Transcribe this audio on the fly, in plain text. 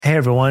Hey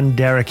everyone,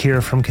 Derek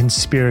here from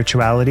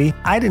Conspirituality.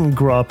 I didn't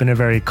grow up in a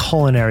very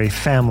culinary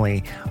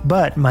family,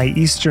 but my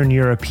Eastern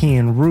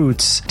European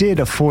roots did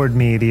afford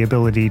me the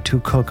ability to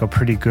cook a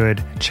pretty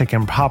good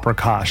chicken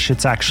paprikash.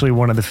 It's actually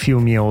one of the few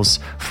meals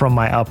from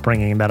my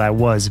upbringing that I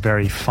was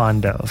very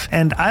fond of.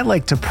 And I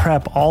like to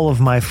prep all of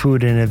my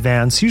food in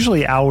advance,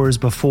 usually hours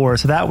before,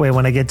 so that way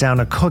when I get down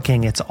to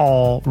cooking, it's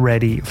all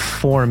ready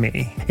for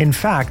me. In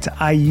fact,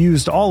 I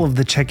used all of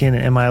the chicken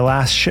in my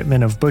last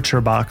shipment of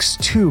ButcherBox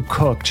to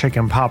cook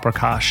chicken paprikash.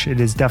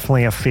 It is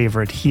definitely a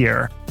favorite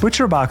here.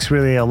 ButcherBox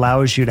really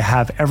allows you to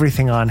have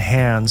everything on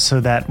hand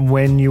so that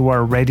when you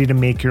are ready to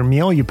make your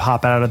meal, you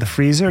pop it out of the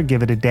freezer,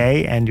 give it a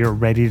day, and you're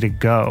ready to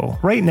go.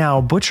 Right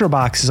now,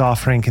 ButcherBox is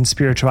offering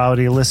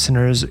Conspirituality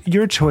listeners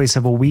your choice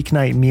of a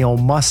weeknight meal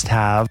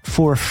must-have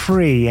for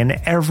free in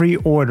every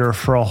order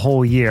for a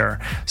whole year.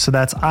 So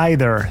that's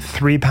either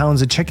 3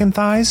 pounds of chicken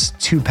thighs,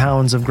 2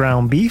 pounds of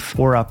ground beef,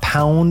 or a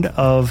pound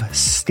of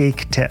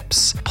steak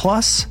tips.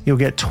 Plus, you'll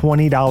get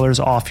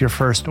 $20 off your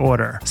first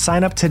order.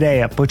 Sign up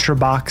today at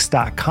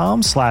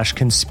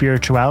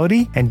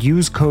butcherbox.com/conspirituality and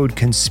use code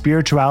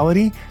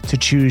conspirituality to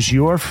choose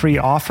your free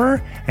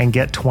offer and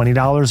get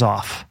 $20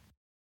 off.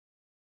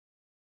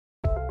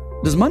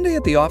 Does Monday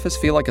at the office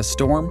feel like a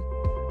storm?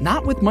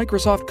 Not with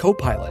Microsoft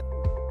Copilot.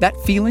 That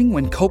feeling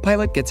when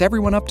Copilot gets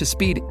everyone up to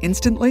speed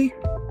instantly?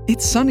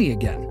 It's sunny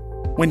again.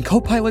 When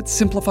Copilot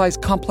simplifies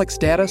complex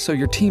data so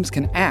your teams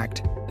can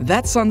act,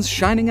 that sun's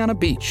shining on a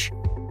beach.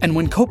 And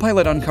when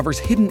Copilot uncovers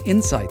hidden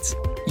insights,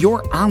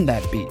 you're on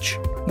that beach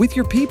with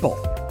your people,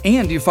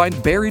 and you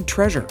find buried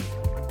treasure.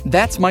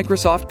 That's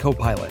Microsoft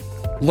Copilot.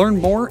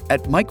 Learn more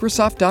at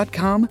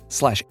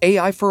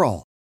Microsoft.com/AI for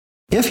all.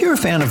 If you're a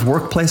fan of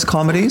workplace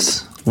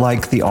comedies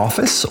like The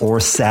Office or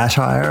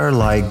satire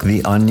like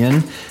The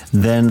Onion,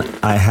 then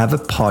I have a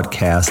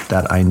podcast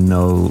that I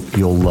know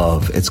you'll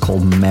love. It's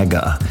called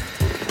Mega.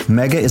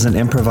 Mega is an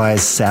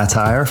improvised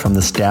satire from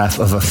the staff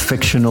of a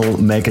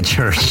fictional mega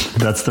church.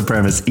 That's the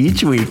premise.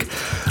 Each week,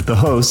 the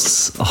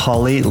hosts,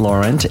 Holly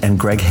Laurent and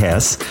Greg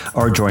Hess,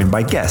 are joined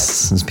by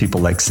guests,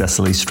 people like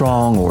Cecily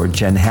Strong or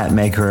Jen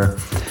Hatmaker,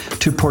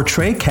 to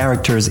portray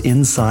characters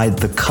inside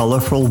the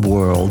colorful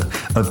world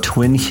of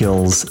Twin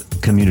Hills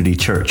Community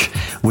Church,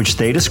 which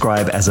they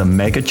describe as a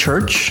mega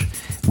church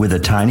with a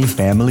tiny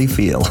family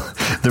feel.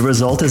 The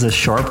result is a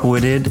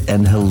sharp-witted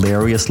and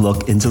hilarious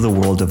look into the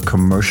world of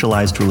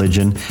commercialized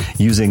religion,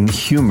 using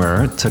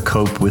humor to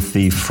cope with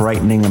the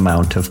frightening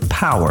amount of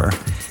power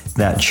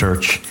that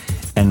church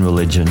and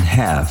religion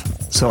have.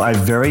 So I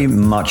very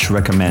much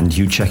recommend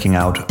you checking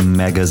out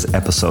Mega's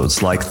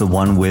episodes, like the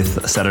one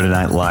with Saturday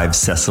Night Live's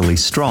Cecily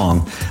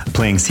Strong,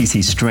 playing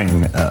CeCe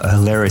String, a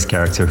hilarious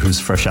character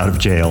who's fresh out of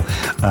jail,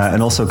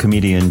 and also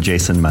comedian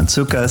Jason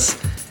Mantzoukas.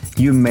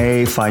 You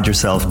may find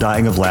yourself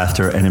dying of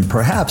laughter and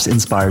perhaps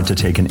inspired to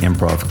take an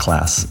improv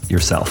class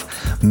yourself.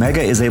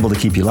 Mega is able to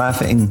keep you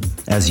laughing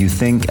as you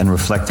think and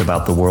reflect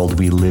about the world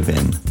we live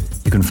in.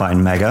 You can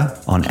find Mega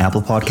on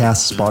Apple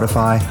Podcasts,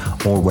 Spotify,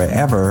 or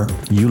wherever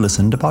you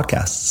listen to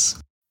podcasts.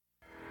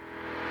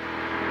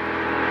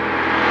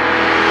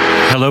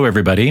 Hello,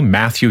 everybody.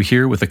 Matthew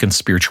here with a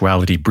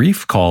Conspirituality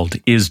brief called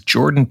Is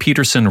Jordan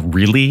Peterson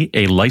Really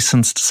a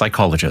Licensed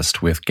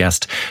Psychologist? With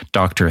guest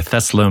Dr.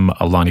 Taslim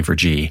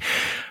Alani-Verjee.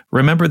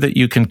 Remember that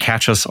you can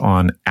catch us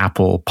on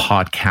Apple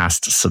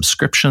Podcast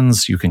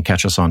subscriptions. You can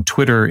catch us on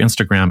Twitter,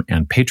 Instagram,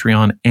 and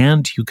Patreon.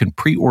 And you can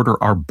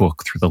pre-order our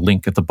book through the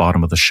link at the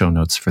bottom of the show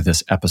notes for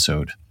this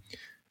episode.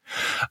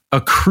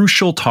 A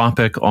crucial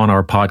topic on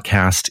our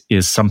podcast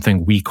is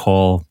something we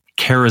call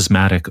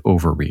charismatic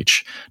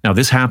overreach. Now,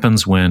 this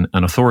happens when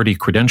an authority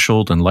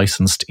credentialed and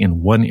licensed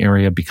in one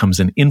area becomes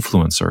an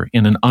influencer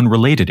in an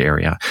unrelated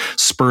area,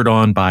 spurred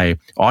on by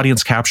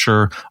audience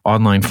capture,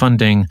 online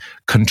funding,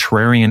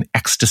 contrarian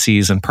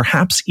ecstasies, and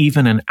perhaps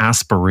even an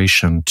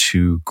aspiration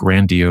to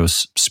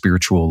grandiose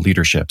spiritual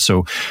leadership.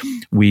 So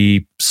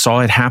we saw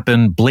it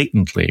happen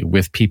blatantly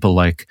with people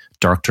like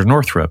Dr.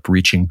 Northrup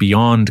reaching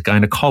beyond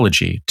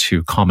gynecology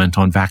to comment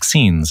on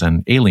vaccines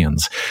and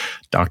aliens,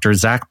 Dr.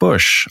 Zach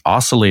Bush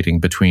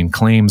oscillating between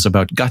claims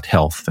about gut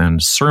health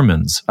and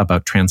sermons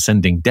about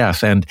transcending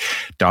death, and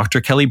Dr.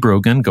 Kelly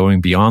Brogan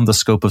going beyond the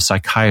scope of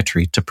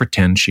psychiatry to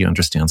pretend she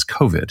understands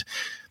COVID.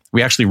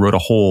 We actually wrote a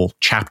whole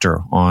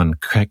chapter on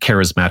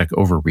charismatic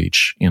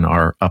overreach in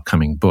our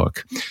upcoming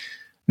book.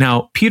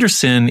 Now,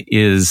 Peterson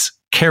is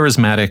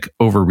charismatic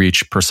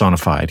overreach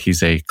personified.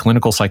 He's a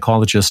clinical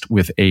psychologist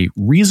with a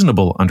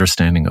reasonable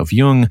understanding of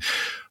Jung,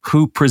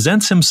 who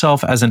presents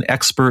himself as an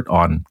expert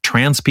on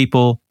trans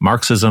people,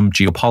 Marxism,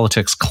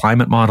 geopolitics,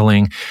 climate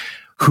modeling,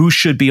 who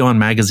should be on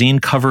magazine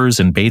covers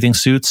in bathing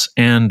suits,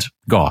 and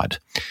God.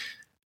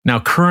 Now,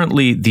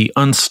 currently, the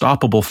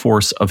unstoppable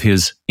force of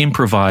his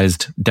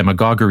improvised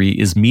demagoguery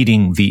is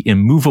meeting the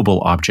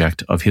immovable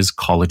object of his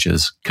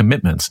college's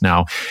commitments.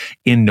 Now,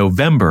 in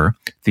November,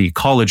 the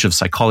College of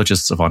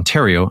Psychologists of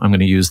Ontario, I'm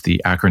going to use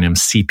the acronym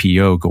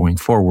CPO going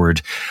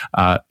forward,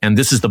 and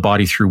this is the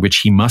body through which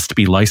he must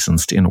be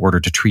licensed in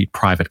order to treat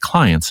private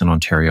clients in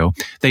Ontario.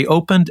 They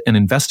opened an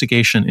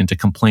investigation into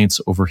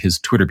complaints over his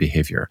Twitter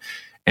behavior.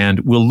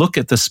 And we'll look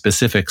at the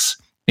specifics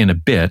in a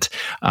bit,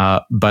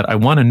 but I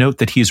want to note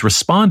that he's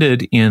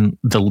responded in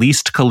the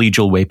least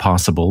collegial way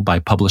possible by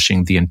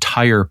publishing the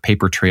entire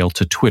paper trail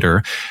to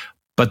Twitter,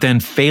 but then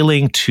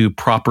failing to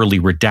properly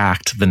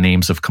redact the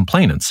names of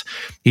complainants.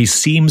 He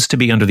seems to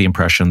be under the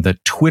impression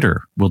that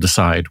Twitter will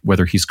decide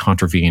whether he's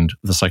contravened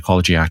the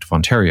Psychology Act of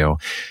Ontario.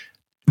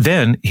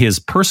 Then his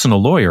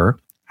personal lawyer,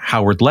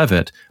 Howard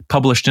Levitt,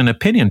 published an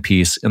opinion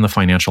piece in the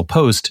Financial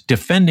Post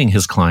defending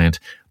his client,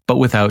 but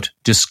without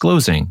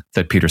disclosing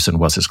that Peterson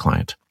was his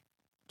client.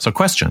 So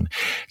question,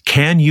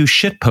 can you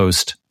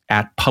shitpost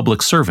at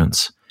public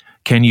servants?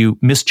 Can you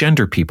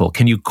misgender people?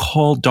 Can you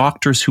call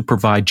doctors who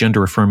provide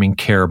gender-affirming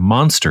care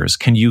monsters?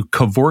 Can you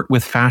cavort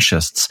with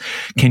fascists?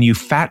 Can you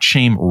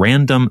fat-shame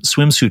random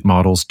swimsuit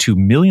models to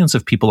millions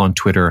of people on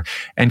Twitter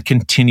and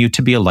continue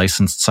to be a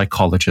licensed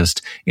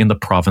psychologist in the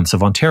province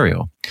of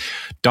Ontario?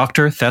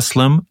 Dr.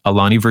 Taslim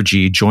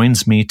Alani-Verjee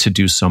joins me to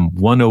do some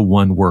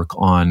 101 work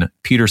on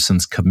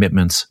Peterson's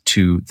commitments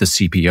to the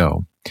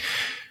CPO.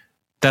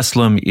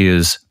 Taslim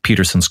is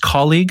Peterson's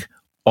colleague,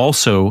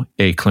 also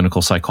a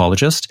clinical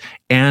psychologist,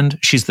 and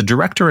she's the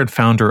director and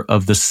founder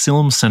of the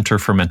Silm Center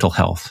for Mental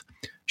Health.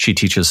 She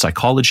teaches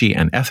psychology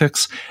and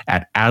ethics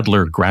at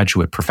Adler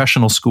Graduate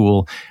Professional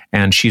School,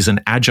 and she's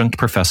an adjunct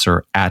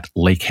professor at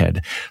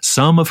Lakehead.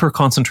 Some of her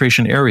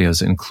concentration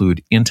areas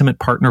include intimate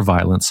partner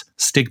violence,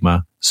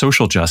 stigma,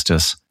 social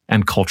justice,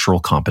 and cultural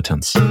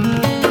competence.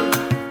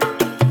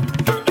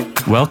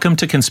 Welcome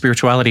to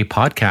Conspirituality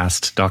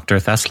Podcast, Dr.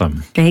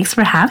 Taslim. Thanks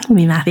for having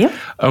me, Matthew.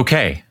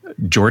 Okay,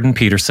 Jordan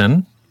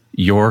Peterson,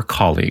 your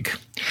colleague.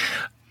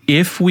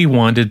 If we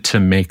wanted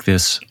to make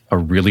this a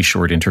really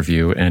short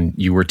interview and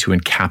you were to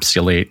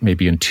encapsulate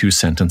maybe in 2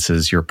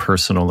 sentences your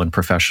personal and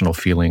professional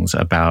feelings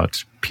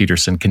about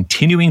Peterson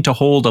continuing to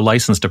hold a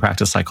license to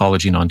practice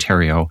psychology in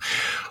Ontario,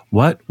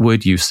 what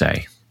would you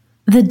say?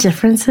 The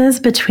differences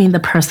between the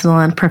personal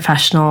and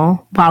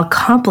professional, while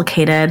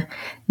complicated,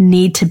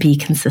 need to be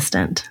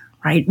consistent.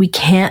 Right? We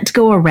can't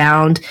go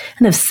around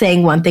kind of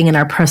saying one thing in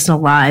our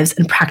personal lives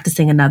and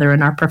practicing another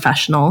in our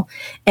professional.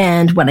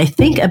 And when I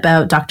think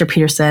about Dr.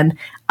 Peterson,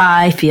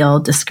 I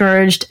feel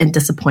discouraged and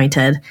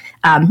disappointed.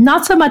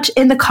 Not so much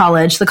in the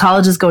college. The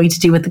college is going to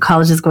do what the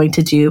college is going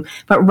to do,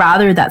 but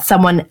rather that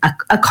someone,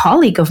 a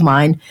colleague of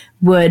mine,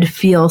 would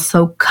feel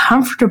so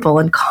comfortable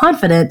and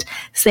confident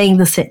saying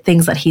the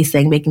things that he's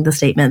saying, making the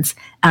statements,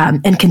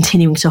 and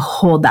continuing to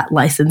hold that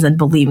license and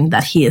believing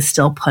that he is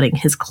still putting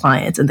his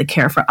clients and the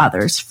care for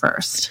others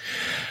first.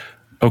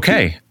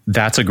 Okay,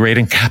 that's a great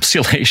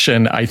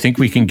encapsulation. I think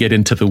we can get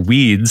into the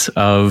weeds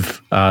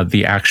of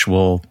the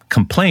actual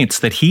complaints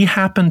that he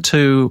happened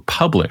to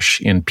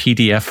publish in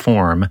PDF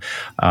form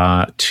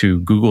to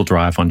Google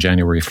Drive on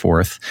January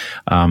 4th.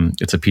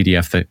 It's a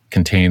PDF that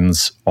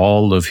contains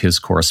all of his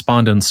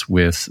correspondence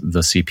with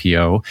the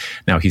CPO.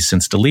 Now, he's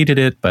since deleted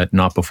it, but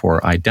not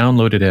before I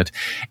downloaded it.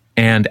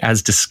 And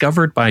as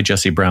discovered by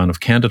Jesse Brown of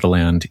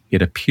Canadaland,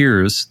 it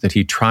appears that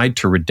he tried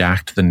to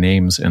redact the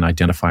names and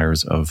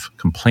identifiers of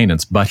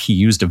complainants, but he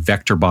used a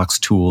vector box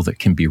tool that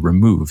can be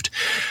removed.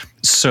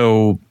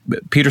 So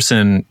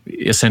Peterson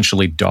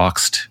essentially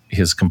doxed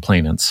his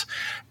complainants.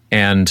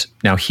 And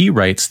now he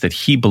writes that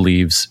he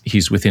believes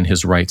he's within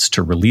his rights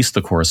to release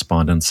the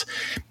correspondence.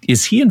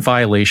 Is he in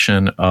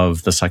violation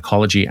of the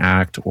Psychology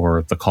Act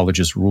or the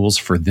college's rules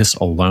for this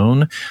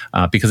alone?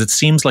 Because it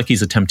seems like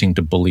he's attempting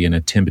to bully and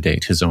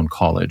intimidate his own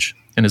college.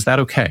 And is that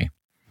okay?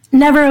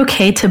 Never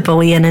okay to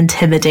bully and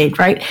intimidate,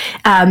 right?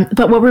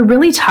 But what we're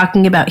really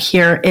talking about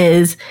here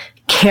is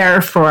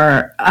care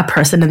for a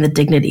person and the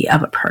dignity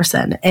of a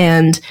person.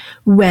 And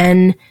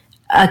when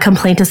a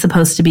complaint is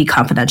supposed to be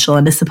confidential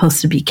and is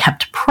supposed to be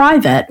kept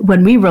private,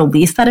 when we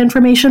release that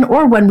information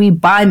or when we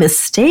by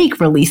mistake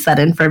release that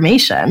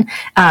information,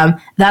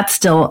 that's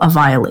still a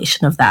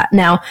violation of that.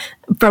 Now,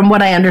 from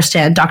what I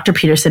understand, Dr.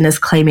 Peterson is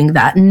claiming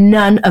that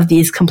none of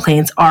these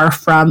complaints are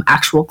from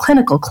actual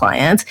clinical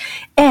clients.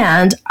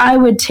 And I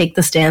would take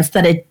the stance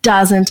that it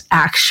doesn't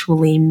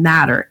actually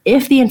matter.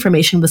 If the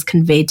information was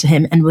conveyed to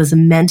him and was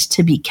meant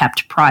to be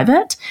kept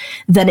private,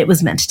 then it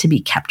was meant to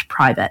be kept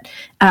private.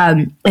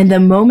 And the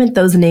moment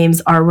those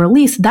names are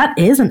released, that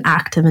is an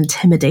act of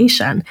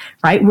intimidation,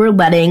 right? We're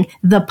letting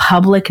the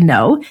public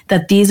know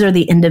that these are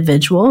the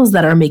individuals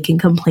that are making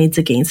complaints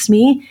against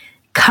me.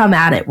 Come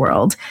at it,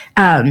 world.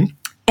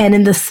 And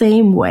in the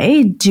same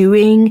way,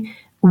 doing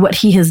what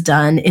he has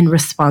done in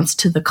response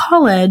to the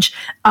college,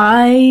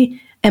 I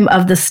am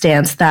of the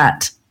stance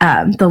that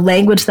the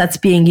language that's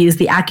being used,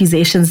 the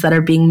accusations that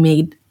are being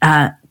made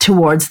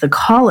towards the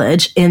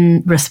college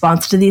in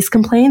response to these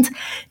complaints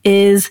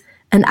is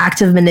an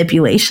act of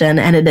manipulation,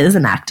 and it is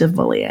an act of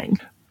bullying.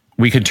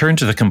 We could turn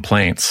to the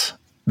complaints.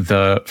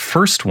 The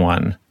first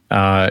one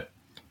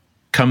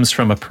comes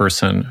from a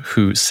person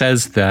who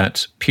says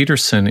that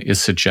Peterson is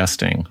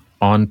suggesting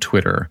on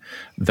Twitter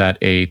that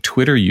a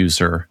Twitter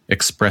user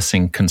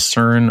expressing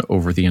concern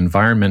over the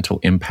environmental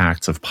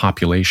impacts of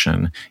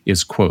population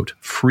is, quote,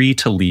 free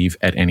to leave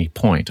at any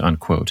point,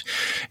 unquote.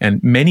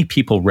 And many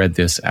people read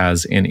this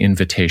as an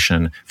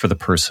invitation for the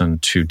person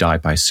to die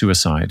by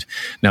suicide.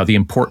 Now, the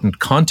important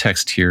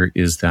context here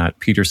is that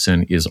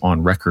Peterson is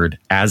on record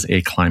as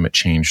a climate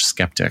change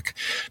skeptic.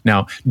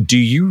 Now, do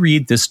you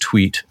read this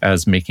tweet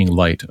as making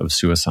light of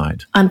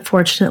suicide?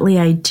 Unfortunately,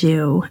 I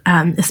do,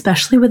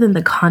 especially within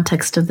the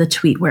context of the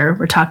tweet where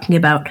we're talking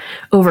about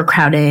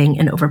overcrowding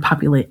and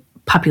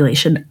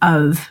overpopulation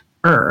of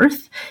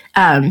Earth.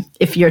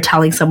 If you're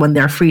telling someone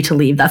they're free to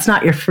leave, that's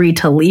not you're free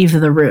to leave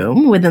the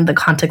room within the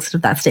context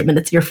of that statement.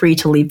 It's you're free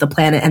to leave the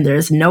planet, and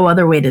there's no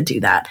other way to do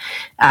that.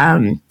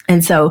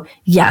 And so,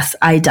 yes,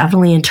 I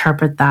definitely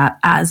interpret that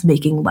as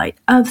making light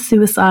of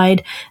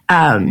suicide.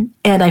 And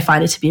I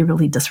find it to be a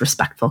really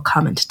disrespectful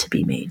comment to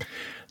be made.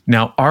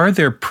 Now, are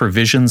there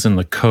provisions in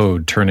the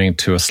code, turning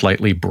to a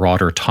slightly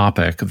broader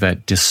topic,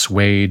 that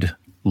dissuade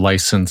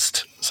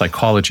licensed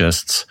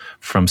psychologists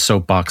from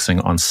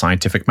soapboxing on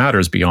scientific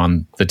matters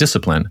beyond the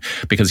discipline?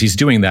 Because he's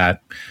doing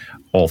that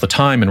all the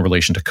time in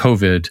relation to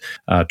COVID,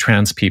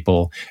 trans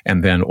people,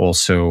 and then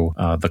also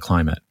the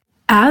climate.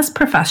 As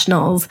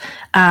professionals,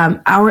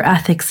 our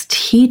ethics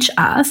teach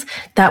us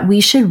that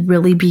we should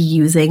really be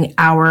using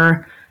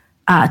our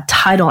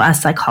title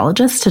as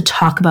psychologists to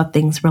talk about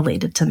things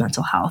related to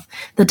mental health.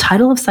 The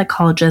title of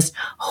psychologist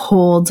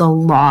holds a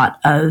lot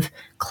of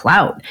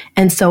clout.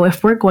 And so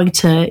if we're going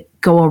to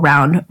go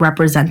around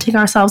representing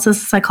ourselves as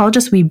a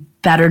psychologist, we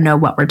better know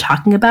what we're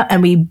talking about,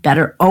 and we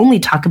better only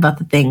talk about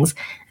the things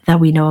that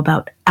we know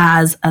about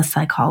as a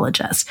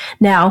psychologist.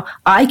 Now,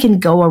 I can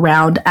go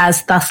around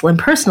as Taslim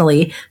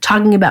personally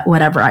talking about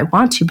whatever I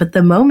want to, but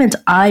the moment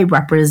I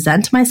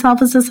represent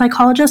myself as a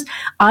psychologist,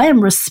 I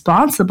am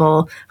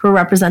responsible for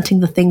representing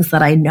the things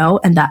that I know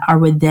and that are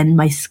within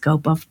my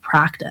scope of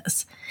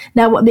practice.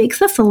 Now, what makes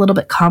this a little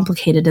bit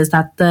complicated is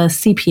that the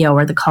CPO,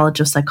 or the College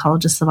of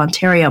Psychologists of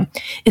Ontario,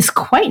 is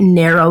quite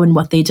narrow in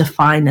what they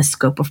define as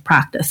scope of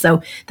practice.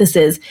 So this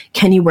is,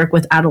 can you work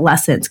with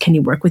adolescents? Can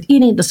you work with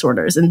eating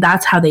disorders? And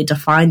that's how they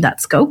define that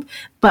scope.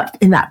 But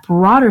in that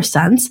broader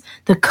sense,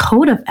 the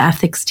Code of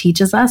Ethics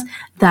teaches us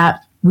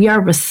that we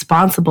are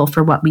responsible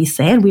for what we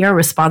say, and we are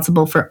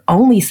responsible for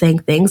only saying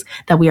things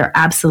that we are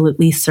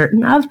absolutely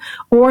certain of,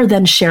 or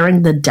then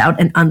sharing the doubt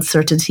and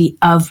uncertainty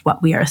of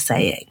what we are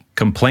saying.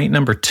 Complaint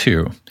number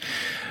 2.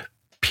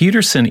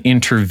 Peterson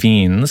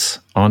intervenes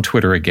on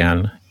Twitter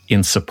again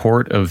in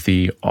support of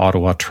the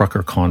Ottawa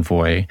trucker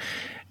convoy,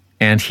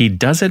 and he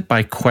does it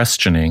by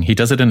questioning. He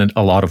does it in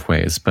a lot of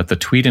ways, but the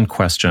tweet in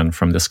question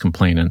from this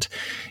complainant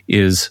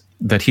is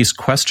that he's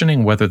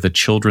questioning whether the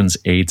Children's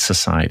Aid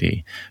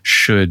Society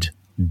should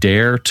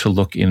dare to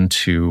look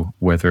into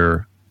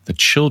whether the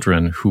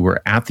children who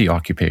were at the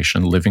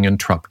occupation living in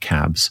truck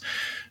cabs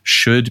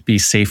should be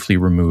safely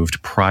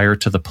removed prior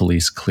to the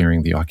police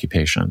clearing the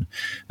occupation.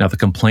 Now, the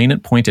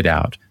complainant pointed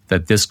out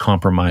that this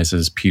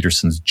compromises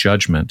Peterson's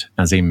judgment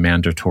as a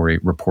mandatory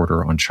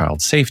reporter on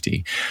child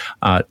safety.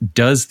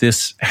 Does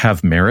this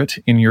have merit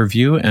in your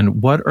view?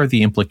 And what are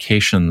the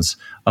implications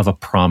of a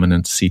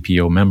prominent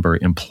CPO member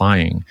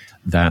implying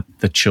that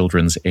the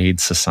Children's Aid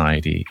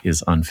Society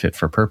is unfit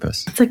for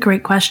purpose? That's a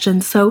great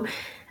question. So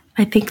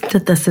I think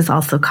that this is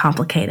also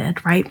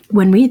complicated, right?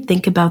 When we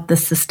think about the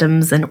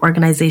systems and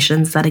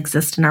organizations that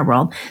exist in our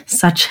world,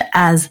 such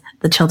as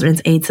the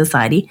Children's Aid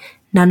Society,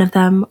 none of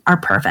them are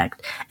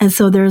perfect. And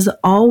so there's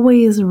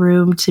always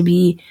room to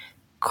be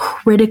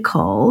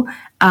critical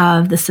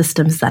of the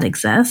systems that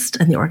exist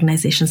and the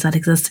organizations that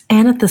exist.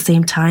 And at the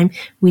same time,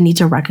 we need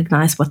to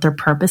recognize what their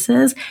purpose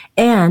is.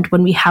 And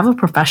when we have a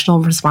professional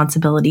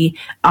responsibility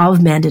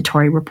of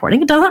mandatory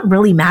reporting, it doesn't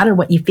really matter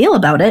what you feel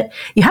about it.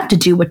 You have to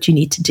do what you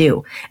need to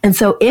do. And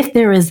so if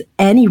there is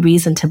any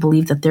reason to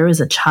believe that there is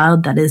a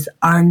child that is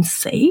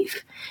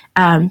unsafe,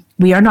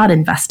 we are not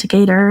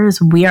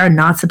investigators. We are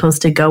not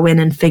supposed to go in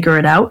and figure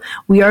it out.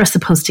 We are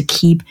supposed to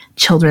keep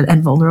children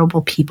and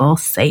vulnerable people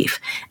safe.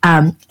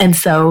 And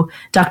so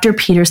Dr.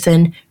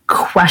 Peterson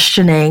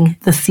questioning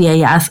the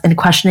CAS and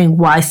questioning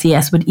why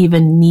CAS would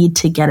even need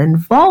to get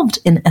involved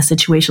in a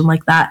situation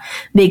like that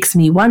makes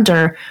me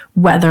wonder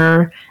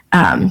whether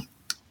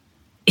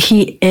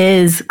he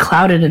is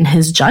clouded in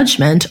his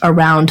judgment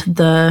around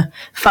the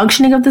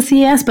functioning of the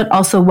CAS, but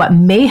also what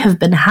may have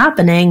been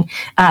happening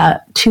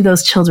to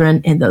those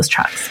children in those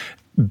trucks.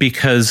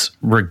 Because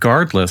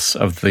regardless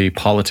of the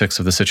politics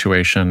of the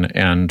situation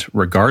and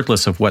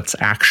regardless of what's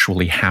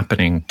actually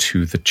happening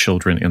to the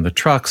children in the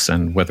trucks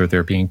and whether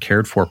they're being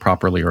cared for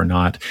properly or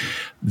not,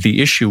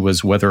 the issue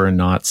was whether or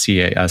not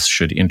CAS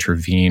should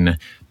intervene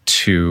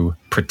to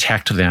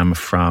protect them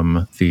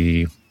from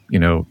the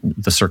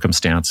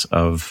circumstance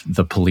of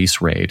the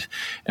police raid.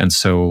 And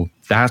so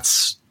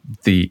that's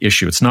the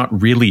issue. It's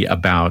not really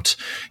about,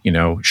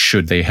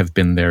 should they have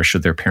been there,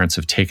 should their parents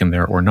have taken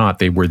there or not.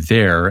 They were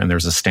there, and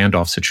there's a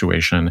standoff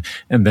situation,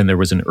 and then there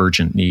was an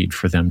urgent need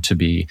for them to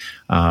be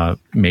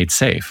made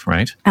safe,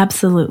 right?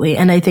 Absolutely.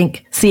 And I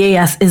think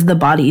CAS is the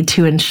body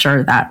to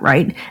ensure that,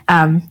 right?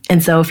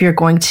 And so if you're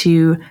going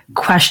to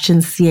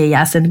question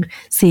CAS and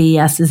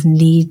CAS's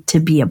need to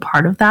be a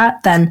part of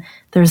that, then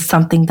there's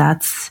something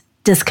that's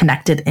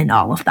disconnected in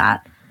all of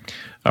that.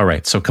 All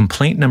right. So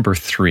complaint number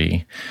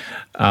 3,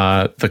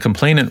 the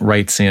complainant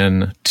writes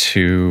in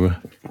to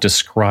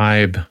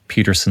describe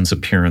Peterson's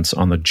appearance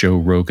on the Joe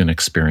Rogan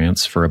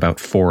Experience for about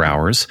 4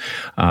 hours,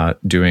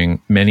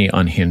 doing many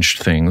unhinged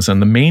things.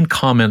 And the main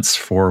comments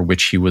for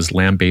which he was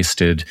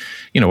lambasted,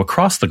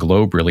 across the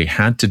globe really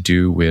had to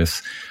do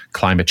with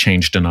climate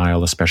change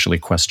denial, especially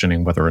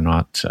questioning whether or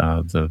not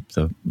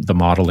the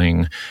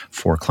modeling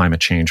for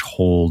climate change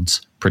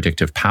holds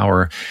predictive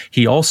power.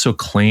 He also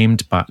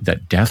claimed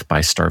that death by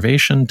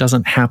starvation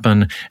doesn't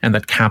happen and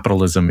that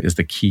capitalism is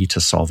the key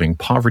to solving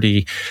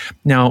poverty.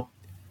 Now,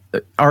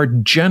 are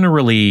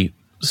generally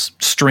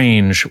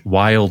strange,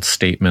 wild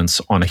statements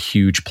on a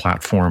huge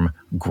platform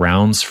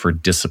grounds for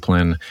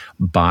discipline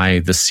by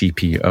the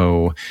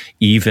CPO,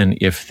 even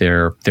if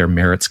their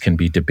merits can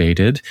be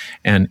debated?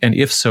 And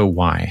if so,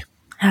 why?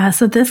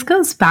 So this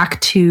goes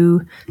back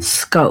to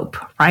scope,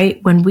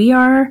 right? When we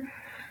are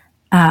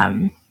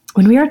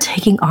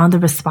taking on the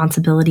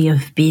responsibility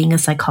of being a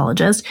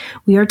psychologist,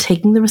 we are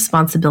taking the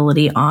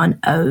responsibility on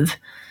of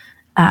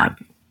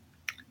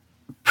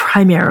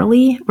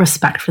primarily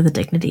respect for the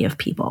dignity of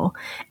people.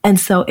 And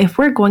so if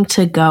we're going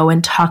to go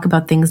and talk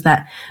about things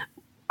that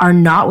are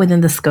not within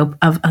the scope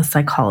of a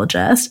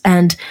psychologist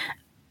and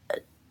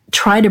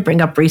try to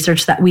bring up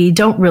research that we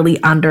don't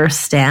really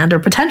understand or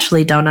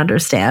potentially don't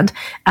understand,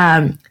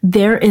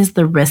 there is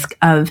the risk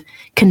of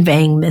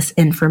conveying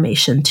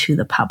misinformation to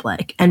the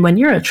public. And when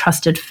you're a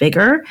trusted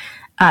figure,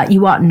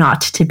 you ought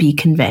not to be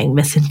conveying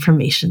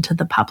misinformation to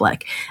the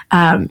public.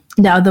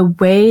 Now, the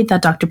way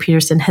that Dr.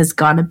 Peterson has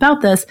gone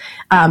about this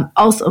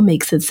also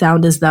makes it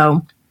sound as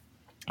though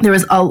there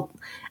is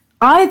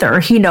either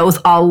he knows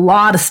a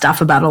lot of stuff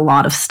about a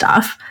lot of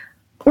stuff,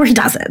 or he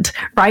doesn't,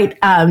 right?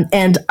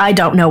 And I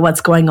don't know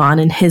what's going on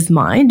in his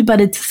mind,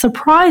 but it's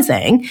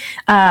surprising.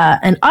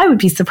 And I would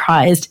be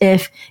surprised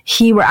if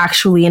he were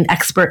actually an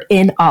expert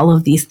in all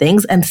of these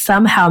things and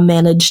somehow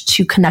managed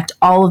to connect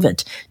all of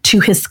it to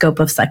his scope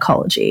of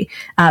psychology,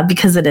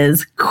 because it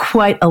is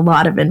quite a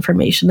lot of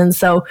information. And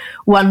so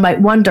one might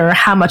wonder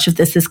how much of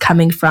this is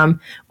coming from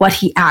what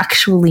he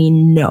actually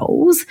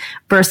knows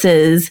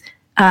versus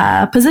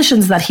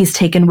positions that he's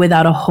taken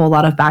without a whole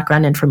lot of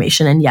background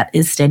information and yet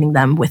is stating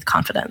them with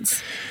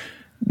confidence.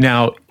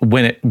 Now,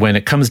 when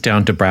it comes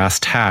down to brass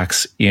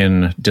tacks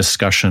in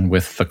discussion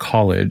with the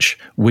college,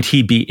 would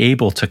he be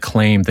able to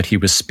claim that he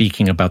was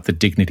speaking about the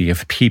dignity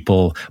of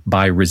people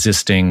by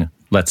resisting,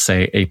 let's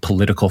say, a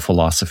political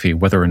philosophy,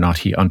 whether or not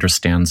he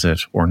understands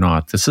it or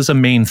not? This is a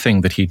main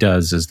thing that he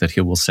does, is that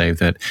he will say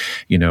that,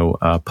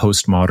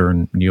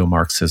 postmodern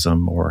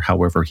neo-Marxism, or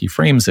however he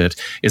frames it,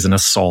 is an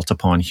assault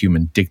upon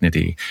human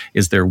dignity.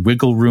 Is there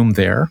wiggle room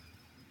there?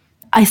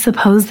 I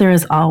suppose there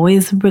is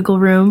always wiggle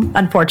room,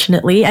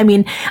 unfortunately. I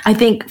mean, I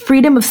think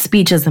freedom of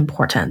speech is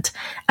important.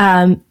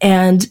 And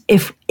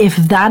if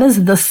that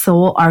is the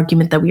sole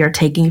argument that we are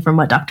taking from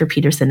what Dr.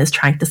 Peterson is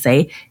trying to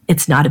say,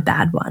 it's not a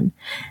bad one.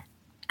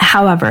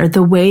 However,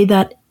 the way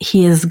that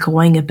he is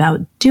going about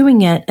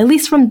doing it, at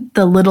least from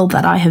the little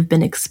that I have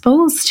been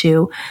exposed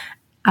to,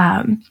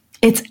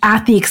 it's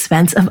at the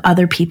expense of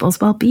other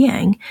people's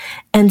well-being.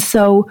 And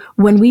so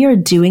when we are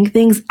doing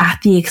things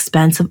at the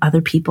expense of other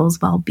people's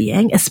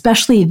well-being,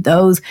 especially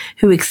those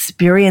who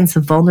experience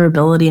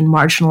vulnerability and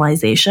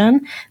marginalization,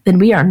 then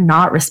we are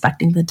not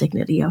respecting the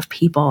dignity of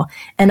people.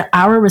 And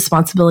our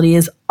responsibility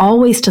is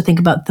always to think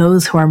about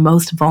those who are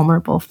most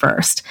vulnerable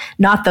first,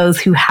 not those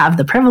who have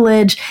the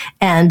privilege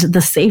and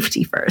the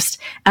safety first.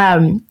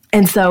 And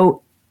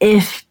so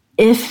if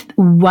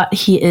what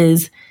he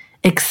is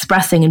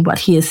expressing and what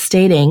he is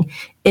stating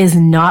is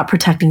not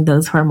protecting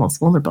those who are most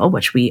vulnerable,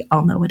 which we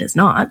all know it is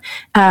not,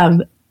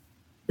 then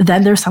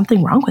there's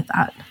something wrong with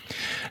that.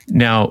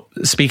 Now,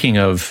 speaking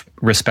of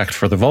respect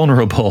for the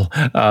vulnerable,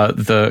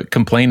 the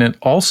complainant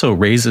also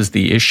raises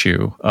the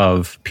issue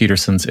of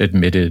Peterson's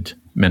admitted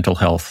mental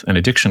health and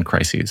addiction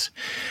crises.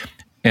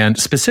 And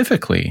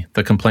specifically,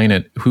 the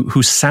complainant,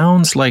 who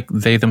sounds like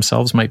they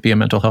themselves might be a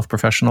mental health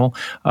professional,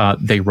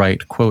 they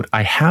write, quote,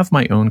 "I have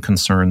my own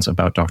concerns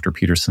about Dr.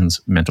 Peterson's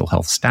mental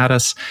health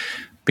status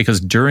because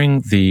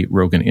during the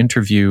Rogan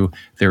interview,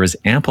 there is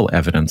ample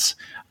evidence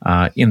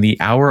in the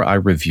hour I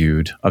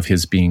reviewed of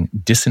his being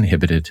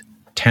disinhibited,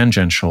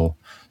 tangential,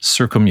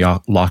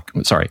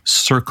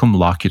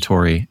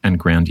 circumlocutory, and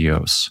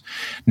grandiose."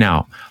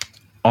 Now,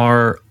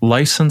 are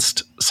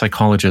licensed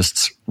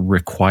psychologists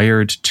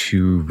required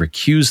to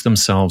recuse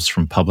themselves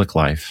from public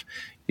life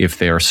if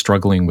they are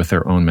struggling with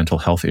their own mental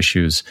health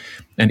issues?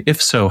 And if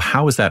so,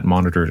 how is that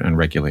monitored and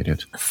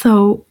regulated?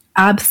 So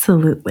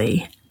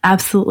absolutely.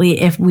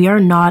 absolutely, if we are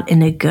not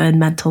in a good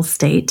mental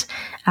state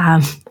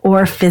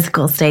or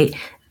physical state,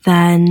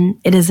 then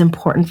it is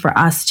important for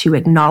us to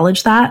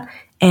acknowledge that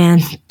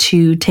and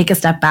to take a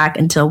step back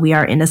until we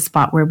are in a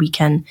spot where we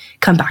can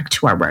come back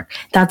to our work.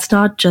 That's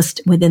not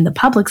just within the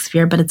public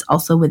sphere, but it's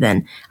also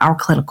within our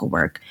clinical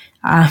work.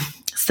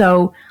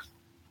 So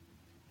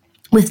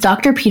with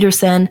Dr.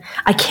 Peterson,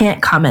 I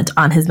can't comment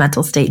on his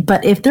mental state,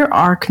 but if there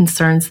are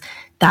concerns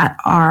that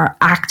are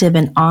active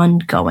and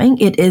ongoing,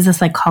 it is a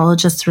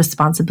psychologist's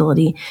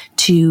responsibility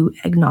to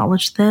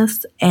acknowledge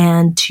this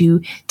and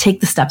to take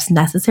the steps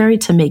necessary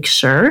to make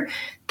sure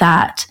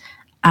that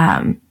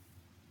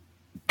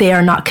they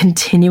are not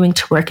continuing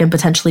to work and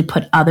potentially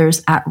put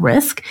others at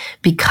risk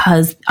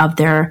because of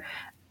their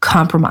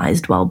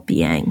compromised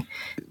well-being.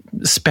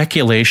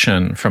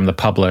 Speculation from the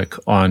public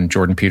on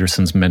Jordan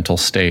Peterson's mental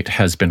state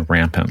has been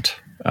rampant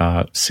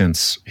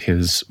since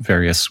his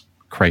various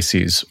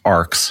crises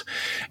arcs.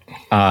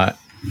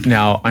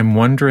 Now, I'm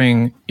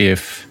wondering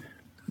if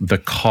the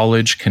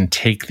college can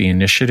take the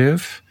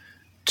initiative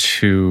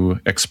to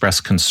express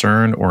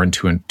concern or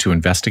to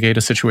investigate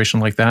a situation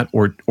like that,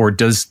 or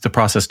does the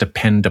process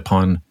depend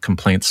upon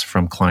complaints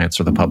from clients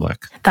or the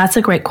public? That's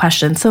a great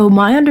question. So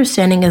my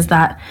understanding is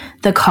that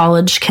the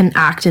college can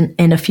act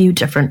in a few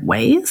different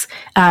ways.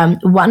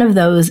 One of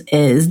those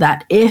is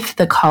that if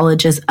the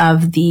college is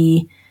of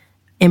the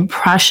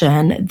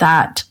impression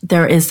that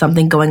there is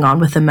something going on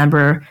with a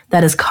member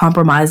that is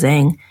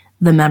compromising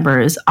the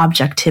member's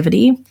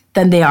objectivity,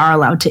 then they are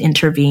allowed to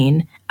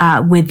intervene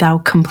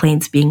without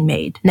complaints being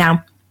made.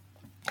 Now,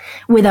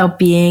 without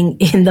being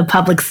in the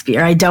public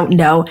sphere, I don't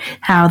know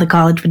how the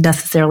college would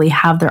necessarily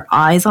have their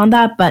eyes on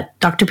that, but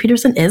Dr.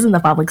 Peterson is in the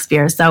public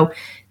sphere, so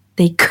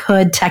they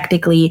could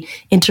technically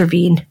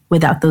intervene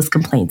without those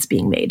complaints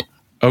being made.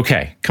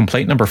 Okay,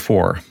 complaint number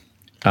 4.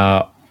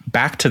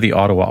 Back to the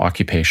Ottawa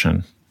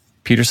occupation.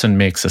 Peterson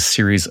makes a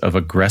series of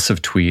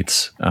aggressive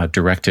tweets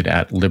directed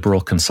at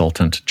Liberal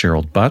consultant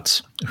Gerald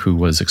Butts, who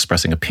was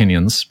expressing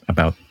opinions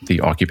about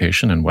the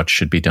occupation and what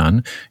should be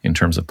done in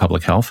terms of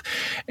public health.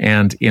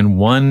 And in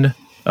one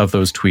of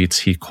those tweets,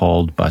 he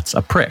called Butts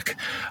a prick.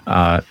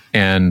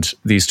 And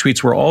these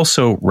tweets were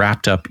also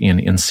wrapped up in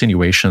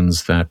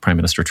insinuations that Prime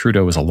Minister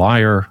Trudeau is a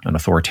liar, an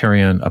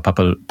authoritarian, a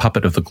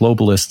puppet of the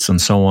globalists,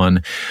 and so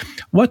on.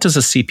 What does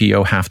a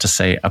CPO have to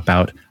say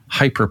about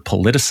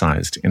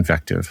hyper-politicized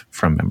invective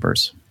from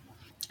members?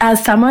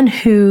 As someone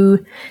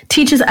who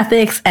teaches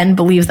ethics and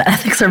believes that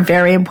ethics are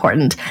very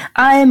important,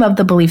 I am of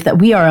the belief that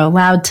we are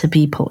allowed to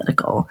be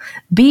political.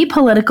 Be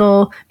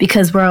political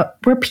because we're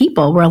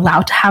people. We're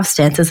allowed to have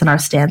stances and our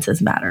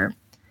stances matter.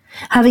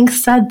 Having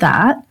said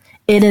that,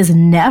 it is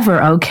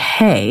never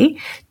okay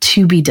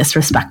to be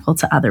disrespectful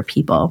to other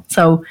people.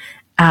 So,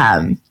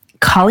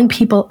 calling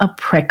people a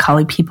prick,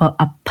 calling people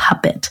a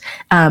puppet,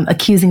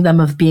 accusing them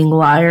of being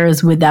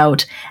liars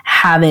without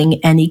having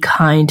any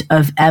kind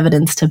of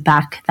evidence to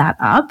back that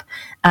up,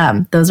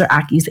 those are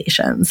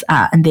accusations,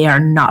 and they are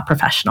not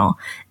professional.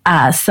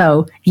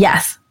 So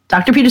yes,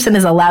 Dr. Peterson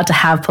is allowed to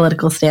have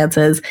political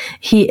stances.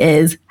 He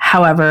is,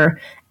 however,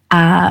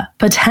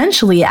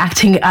 potentially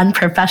acting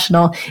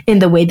unprofessional in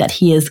the way that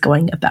he is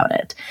going about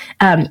it.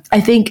 I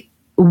think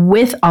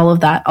with all of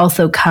that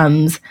also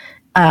comes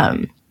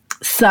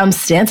some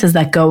stances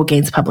that go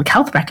against public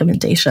health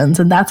recommendations.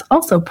 And that's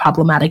also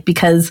problematic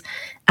because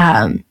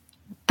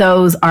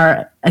those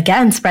are,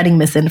 again, spreading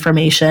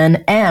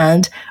misinformation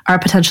and are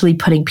potentially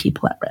putting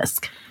people at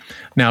risk.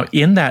 Now,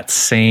 in that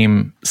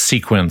same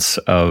sequence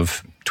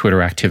of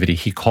Twitter activity,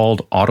 he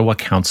called Ottawa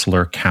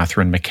councillor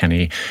Catherine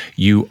McKenney,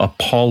 "you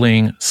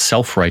appalling,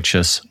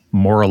 self-righteous,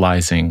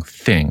 moralizing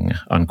thing,"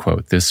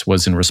 unquote. This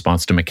was in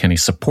response to McKenney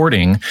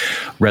supporting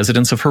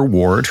residents of her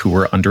ward who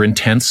were under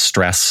intense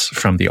stress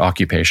from the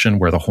occupation,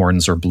 where the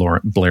horns are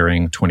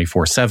blaring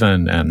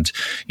 24/7 and,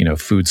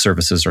 food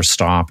services are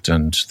stopped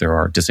and there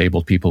are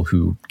disabled people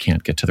who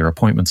can't get to their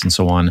appointments and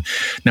so on.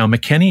 Now,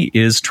 McKenney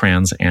is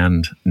trans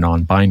and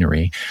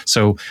non-binary.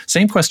 So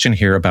same question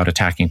here about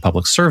attacking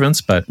public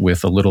servants, but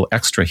with a little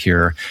extra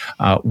here.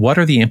 What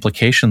are the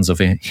implications of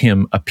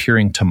him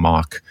appearing to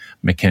mock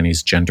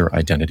McKenney's gender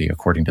identity,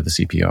 according to the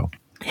CPO?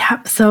 Yeah.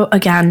 So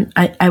again,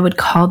 I would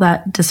call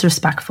that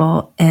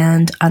disrespectful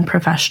and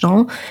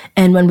unprofessional.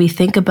 And when we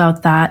think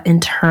about that in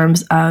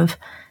terms of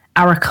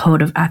our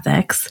code of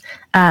ethics,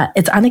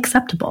 it's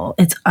unacceptable.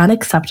 It's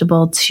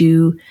unacceptable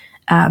to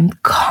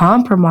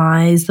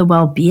compromise the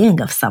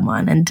well-being of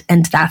someone.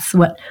 And that's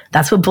what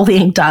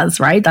bullying does,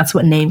 right? That's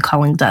what name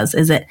calling does,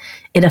 is it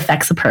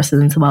affects a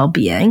person's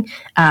well-being.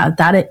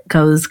 That it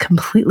goes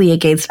completely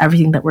against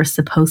everything that we're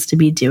supposed to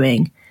be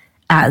doing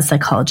as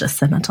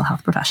psychologists and mental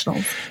health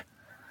professionals.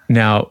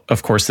 Now,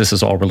 of course, this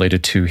is all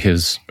related to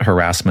his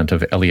harassment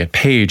of Elliot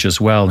Page as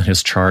well, and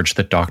his charge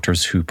that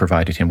doctors who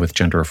provided him with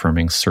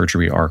gender-affirming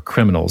surgery are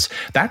criminals.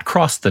 That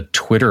crossed the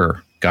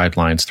Twitter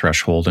guidelines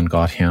threshold and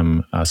got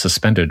him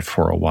suspended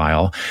for a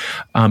while.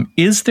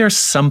 Is there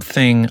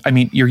something, I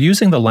mean, you're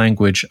using the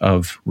language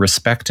of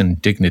respect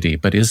and dignity,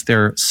 but is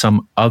there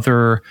some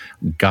other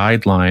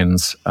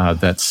guidelines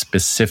that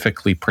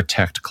specifically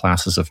protect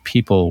classes of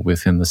people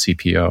within the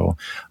CPO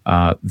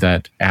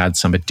that add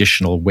some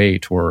additional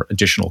weight or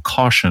additional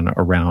caution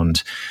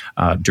around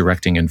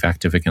directing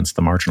invective against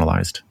the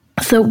marginalized?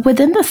 So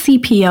within the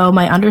CPO,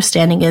 my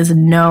understanding is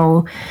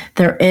no,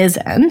 there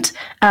isn't.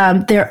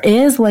 There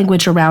is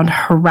language around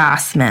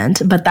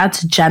harassment, but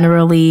that's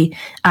generally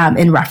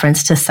in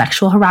reference to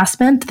sexual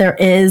harassment. There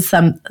is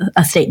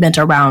a statement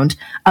around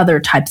other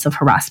types of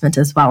harassment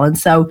as well. And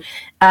so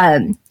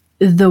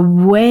the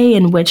way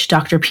in which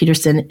Dr.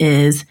 Peterson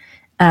is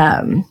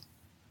kind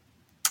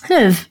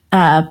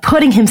of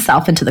putting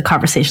himself into the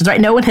conversations,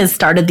 right? No one has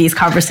started these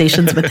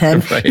conversations with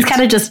him. Right. He's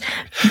kind of just,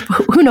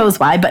 who knows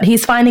why, but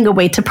he's finding a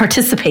way to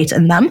participate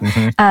in them.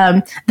 Mm-hmm.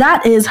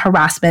 That is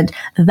harassment.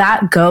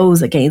 That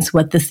goes against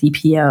what the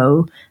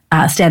CPO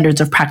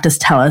standards of practice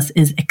tell us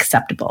is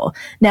acceptable.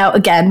 Now,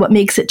 again, what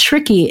makes it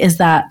tricky is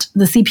that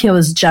the CPO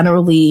is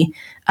generally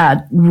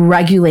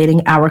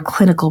regulating our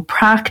clinical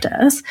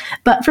practice.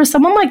 But for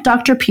someone like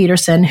Dr.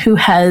 Peterson, who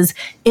has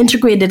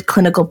integrated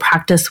clinical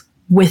practice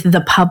with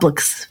the public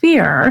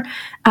sphere,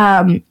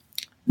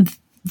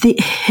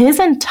 his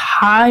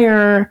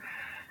entire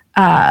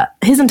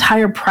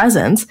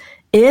presence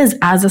is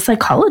as a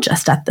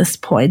psychologist at this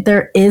point.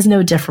 There is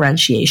no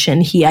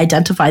differentiation. He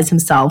identifies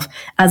himself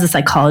as a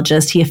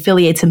psychologist. He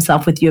affiliates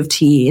himself with U of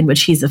T, in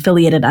which he's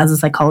affiliated as a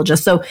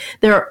psychologist. So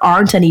there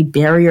aren't any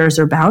barriers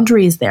or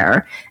boundaries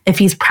there. If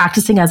he's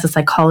practicing as a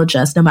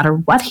psychologist, no matter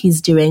what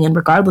he's doing, and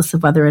regardless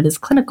of whether it is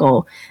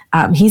clinical,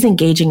 he's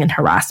engaging in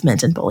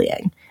harassment and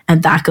bullying.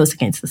 And that goes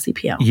against the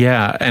CPO.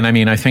 Yeah. And I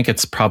mean, I think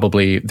it's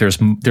probably,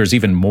 there's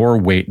even more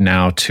weight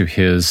now to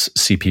his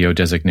CPO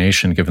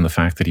designation, given the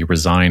fact that he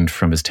resigned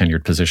from his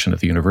tenured position at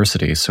the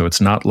university. So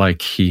it's not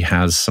like he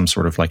has some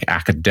sort of like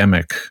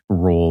academic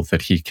role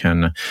that he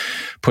can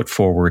put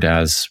forward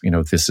as, you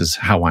know, this is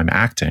how I'm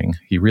acting.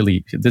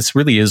 This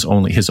really is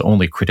only his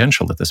only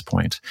credential at this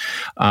point.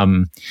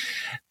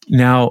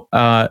 Now,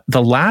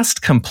 the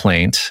last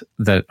complaint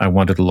that I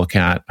wanted to look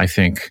at, I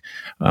think,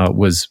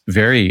 was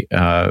very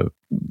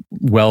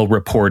well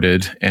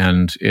reported,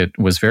 and it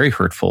was very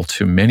hurtful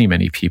to many,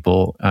 many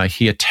people.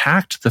 He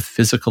attacked the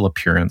physical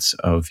appearance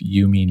of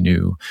Yumi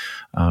Nu,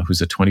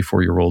 who's a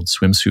 24-year-old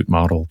swimsuit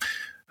model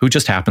who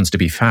just happens to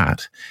be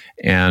fat.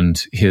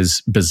 And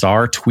his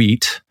bizarre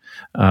tweet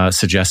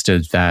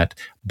suggested that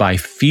by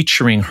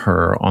featuring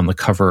her on the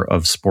cover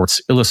of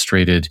Sports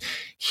Illustrated,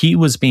 he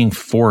was being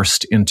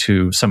forced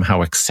into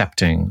somehow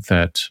accepting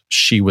that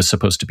she was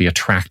supposed to be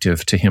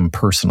attractive to him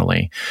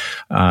personally.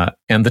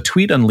 And the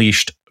tweet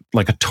unleashed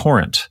like a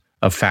torrent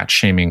of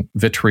fat-shaming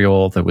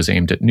vitriol that was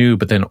aimed at Nu,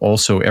 but then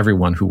also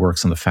everyone who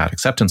works in the fat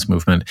acceptance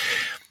movement.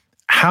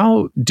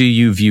 How do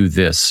you view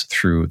this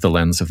through the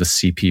lens of the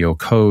CPO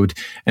code,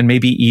 and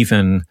maybe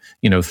even,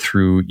 you know,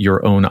 through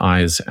your own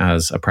eyes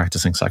as a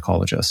practicing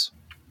psychologist?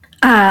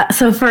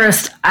 So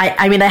first,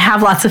 I mean, I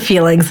have lots of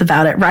feelings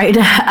about it, right?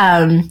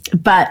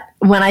 But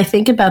when I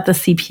think about the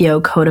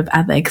CPO code of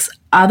ethics,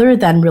 other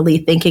than really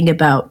thinking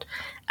about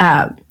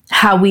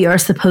how we are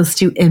supposed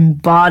to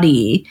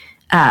embody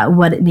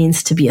what it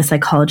means to be a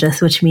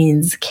psychologist, which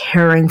means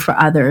caring for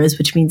others,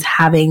 which means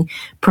having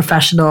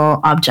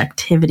professional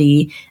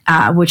objectivity,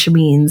 which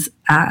means,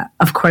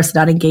 of course,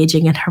 not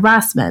engaging in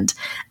harassment.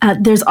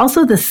 There's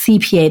also the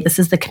CPA, this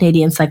is the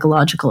Canadian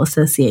Psychological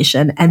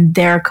Association, and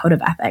their code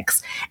of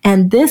ethics.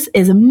 And this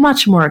is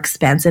much more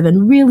expansive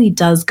and really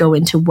does go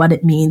into what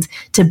it means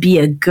to be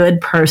a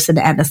good person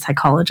and a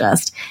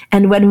psychologist.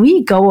 And when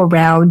we go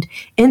around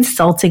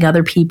insulting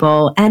other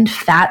people and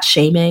fat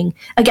shaming,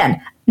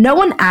 again, no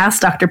one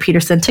asked Dr.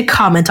 Peterson to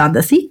comment on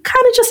this. He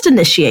kind of just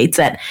initiates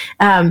it.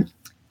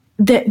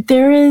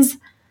 There is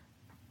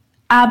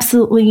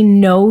absolutely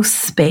no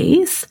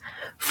space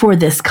for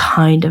this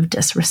kind of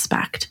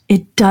disrespect.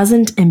 It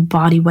doesn't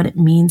embody what it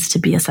means to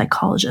be a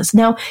psychologist.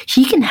 Now,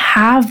 he can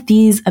have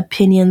these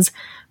opinions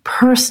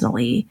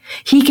personally.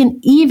 He can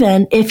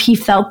even, if he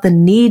felt the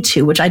need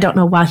to, which I don't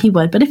know why he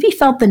would, but if he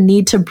felt the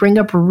need to bring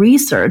up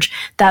research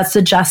that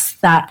suggests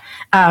that,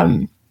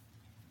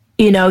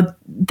 you know,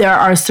 there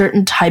are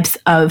certain types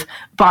of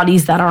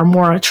bodies that are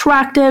more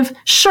attractive,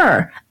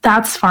 sure,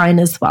 that's fine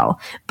as well.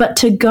 But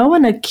to go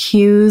and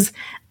accuse,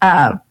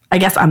 I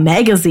guess, a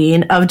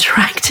magazine of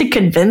trying to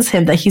convince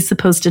him that he's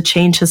supposed to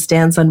change his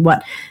stance on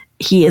what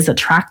he is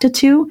attracted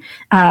to,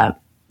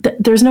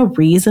 there's no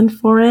reason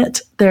for it.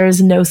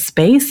 There's no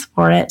space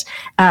for it.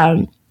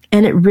 And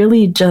it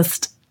really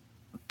just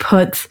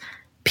puts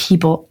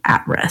people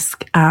at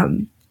risk.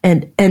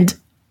 And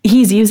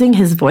he's using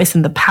his voice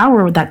and the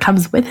power that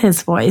comes with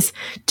his voice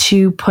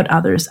to put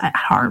others at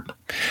harm.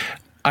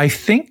 I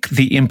think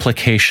the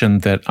implication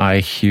that I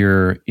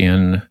hear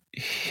in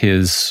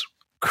his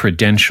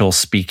credential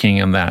speaking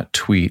in that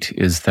tweet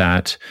is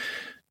that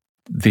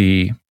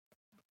the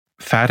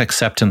fat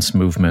acceptance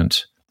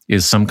movement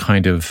is some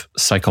kind of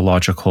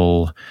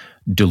psychological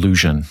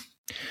delusion.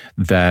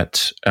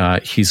 that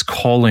he's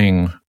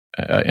calling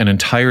an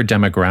entire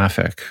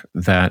demographic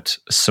that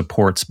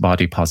supports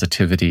body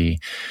positivity.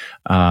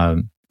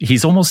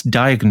 He's almost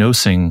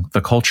diagnosing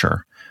the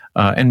culture.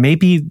 And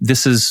maybe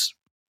this is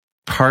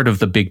part of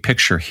the big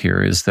picture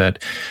here, is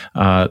that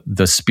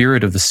the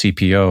spirit of the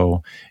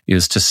CPO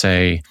is to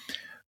say,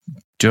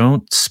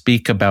 don't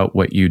speak about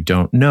what you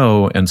don't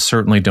know, and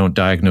certainly don't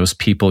diagnose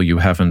people you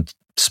haven't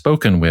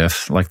spoken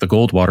with, like the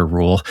Goldwater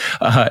rule,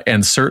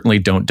 and certainly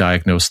don't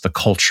diagnose the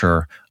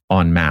culture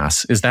en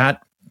masse. Is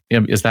that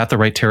the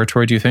right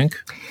territory, do you think?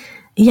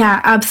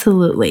 Yeah,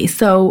 absolutely.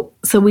 So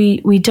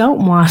we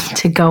don't want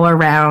to go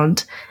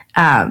around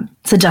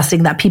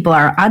suggesting that people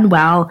are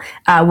unwell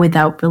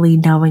without really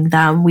knowing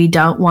them. We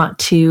don't want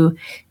to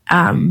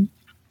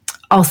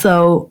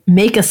also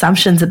make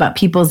assumptions about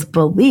people's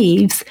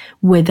beliefs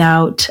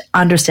without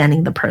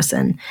understanding the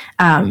person.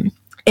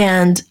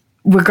 And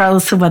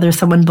regardless of whether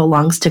someone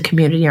belongs to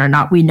community or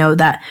not, we know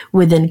that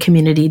within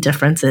community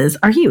differences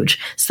are huge.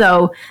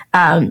 So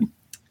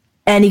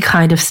any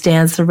kind of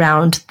stance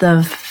around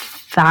the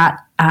fat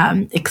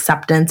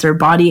acceptance or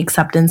body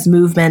acceptance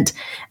movement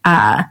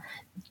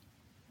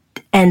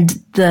and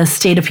the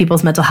state of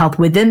people's mental health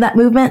within that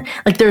movement,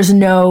 like there's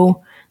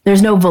no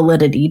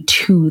validity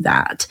to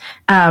that.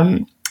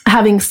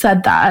 Having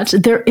said that,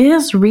 there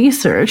is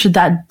research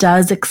that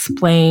does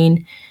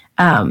explain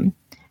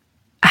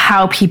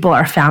how people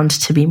are found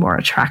to be more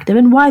attractive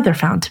and why they're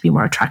found to be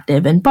more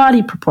attractive, and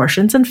body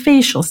proportions and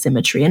facial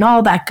symmetry and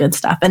all that good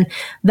stuff. And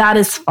that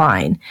is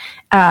fine.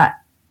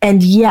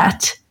 And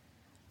yet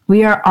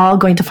we are all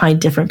going to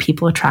find different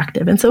people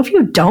attractive. And so if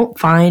you don't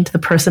find the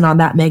person on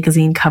that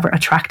magazine cover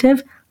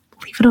attractive,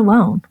 leave it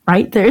alone,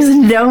 right? There's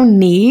no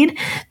need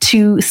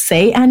to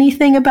say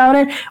anything about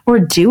it or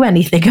do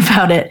anything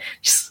about it.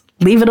 Just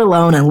leave it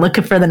alone and look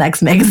for the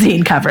next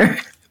magazine cover.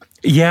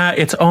 Yeah,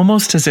 it's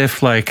almost as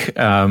if like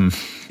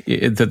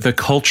the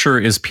culture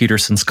is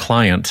Peterson's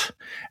client,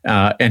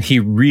 and he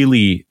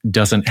really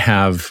doesn't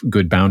have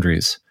good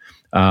boundaries.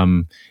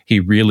 He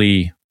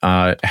really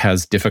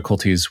has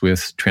difficulties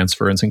with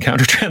transference and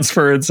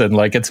countertransference, and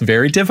like it's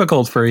very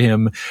difficult for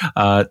him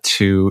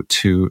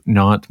to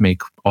not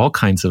make all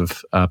kinds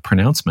of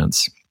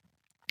pronouncements.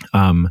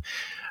 And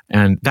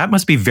that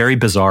must be very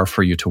bizarre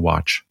for you to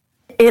watch.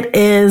 It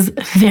is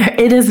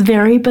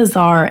very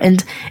bizarre,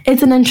 and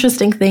it's an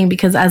interesting thing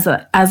because as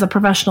a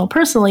professional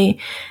personally,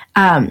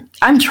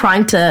 I'm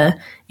trying to,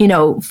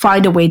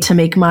 find a way to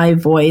make my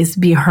voice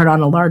be heard on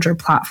a larger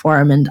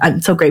platform, and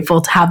I'm so grateful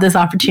to have this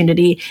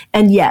opportunity.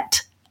 And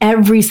yet,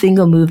 every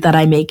single move that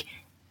I make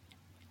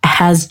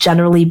has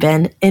generally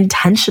been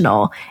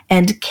intentional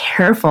and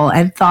careful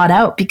and thought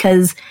out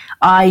because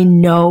I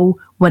know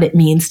what it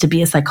means to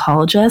be a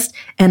psychologist,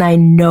 and I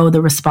know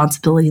the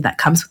responsibility that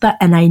comes with that,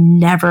 and I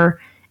never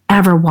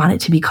ever want it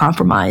to be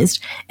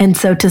compromised. And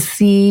so to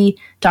see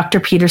Dr.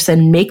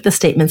 Peterson make the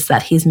statements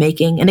that he's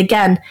making, and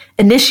again,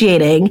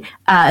 initiating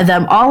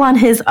them all on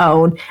his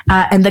own,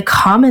 and the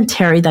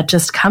commentary that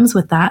just comes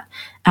with that,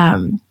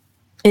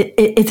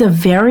 it's a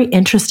very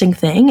interesting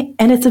thing,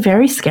 and it's a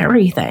very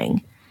scary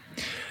thing.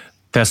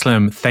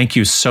 Taslim, thank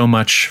you so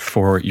much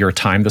for your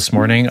time this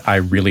morning. I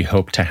really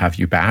hope to have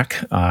you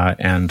back,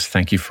 and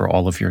thank you for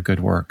all of your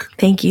good work.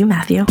 Thank you,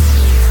 Matthew.